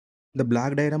The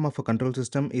block diagram of a control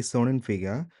system is shown in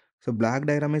figure. So block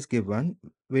diagram is given.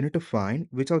 We need to find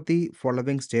which of the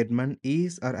following statement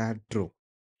is or are true.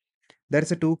 There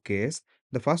is a two case.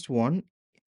 The first one,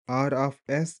 R of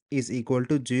S is equal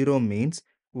to 0 means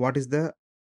what is the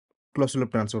closed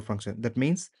loop transfer function? That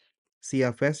means C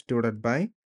of S divided by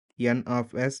N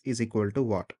of S is equal to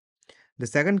what? The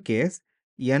second case,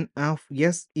 N of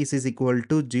S is equal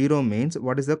to 0 means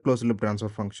what is the closed loop transfer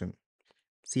function?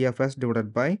 C of S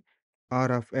divided by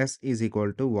R of S is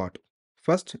equal to what?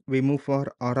 First, we move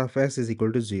for R of S is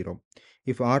equal to 0.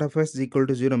 If R of S is equal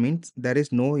to 0 means there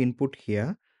is no input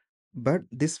here, but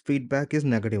this feedback is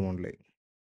negative only.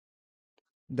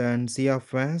 Then C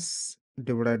of S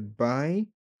divided by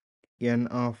N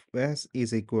of S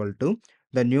is equal to,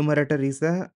 the numerator is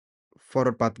the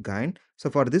forward path gain. So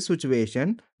for this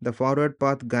situation, the forward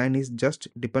path gain is just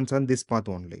depends on this path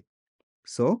only.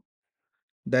 So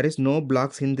there is no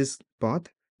blocks in this path,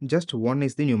 just one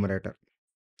is the numerator,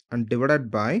 and divided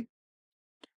by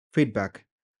feedback.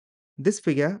 This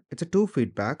figure, it's a two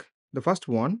feedback. The first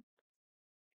one,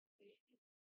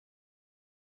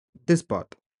 this path.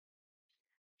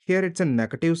 Here it's a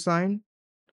negative sign,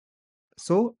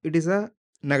 so it is a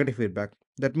negative feedback.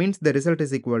 That means the result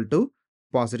is equal to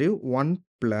positive 1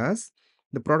 plus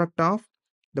the product of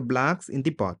the blocks in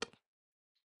the path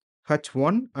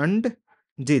H1 and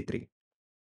G3.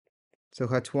 So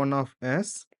H1 of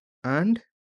S and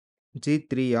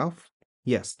G3 of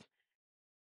S.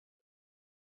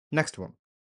 Next one.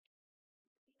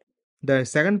 The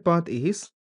second path is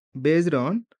based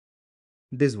on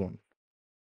this one.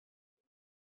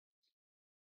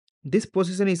 This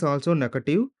position is also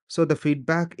negative, so the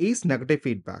feedback is negative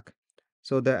feedback.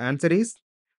 So the answer is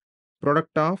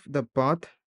product of the path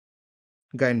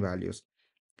gain values.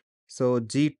 So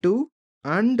G2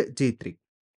 and G3.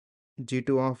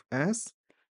 G2 of S,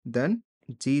 then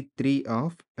G3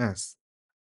 of S.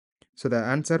 So the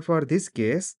answer for this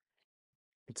case,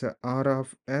 it's a R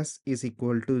of S is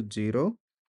equal to 0.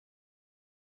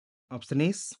 Option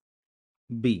is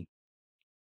B.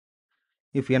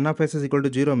 If N of S is equal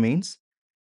to 0 means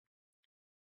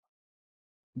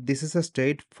this is a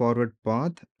straight forward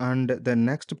path and the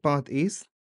next path is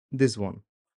this one.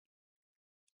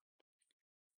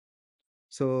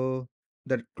 So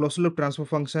the closed loop transfer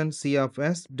function C of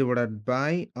S divided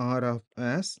by R of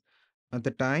S at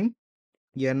the time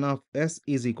N of S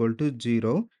is equal to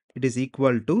 0. It is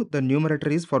equal to, the numerator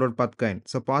is forward path gain.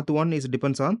 So path 1 is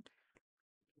depends on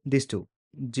these two.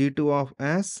 G2 of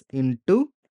S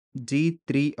into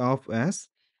G3 of S,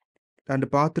 and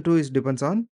path 2 is depends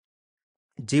on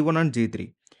G1 and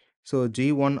G3. So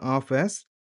G1 of S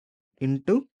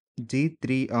into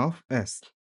G3 of S.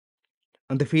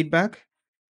 And the feedback,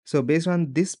 so based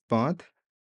on this path,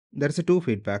 there is a two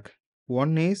feedback.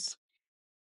 One is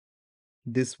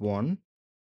this one.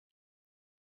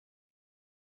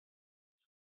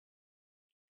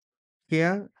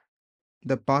 Here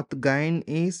the path gain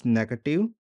is negative.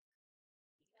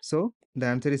 So the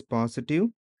answer is positive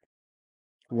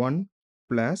 1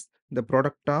 plus the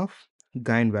product of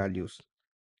gain values.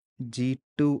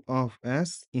 G2 of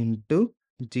S into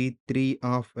G3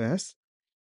 of S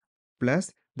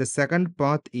plus the second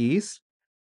path is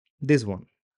this one.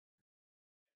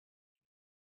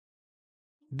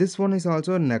 This one is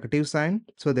also a negative sign,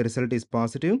 so the result is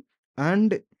positive,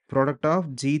 and product of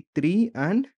G3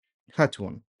 and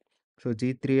H1. So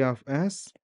G3 of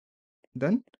S,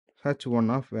 then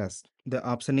H1 of S. The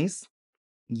option is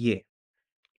A.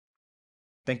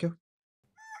 Thank you.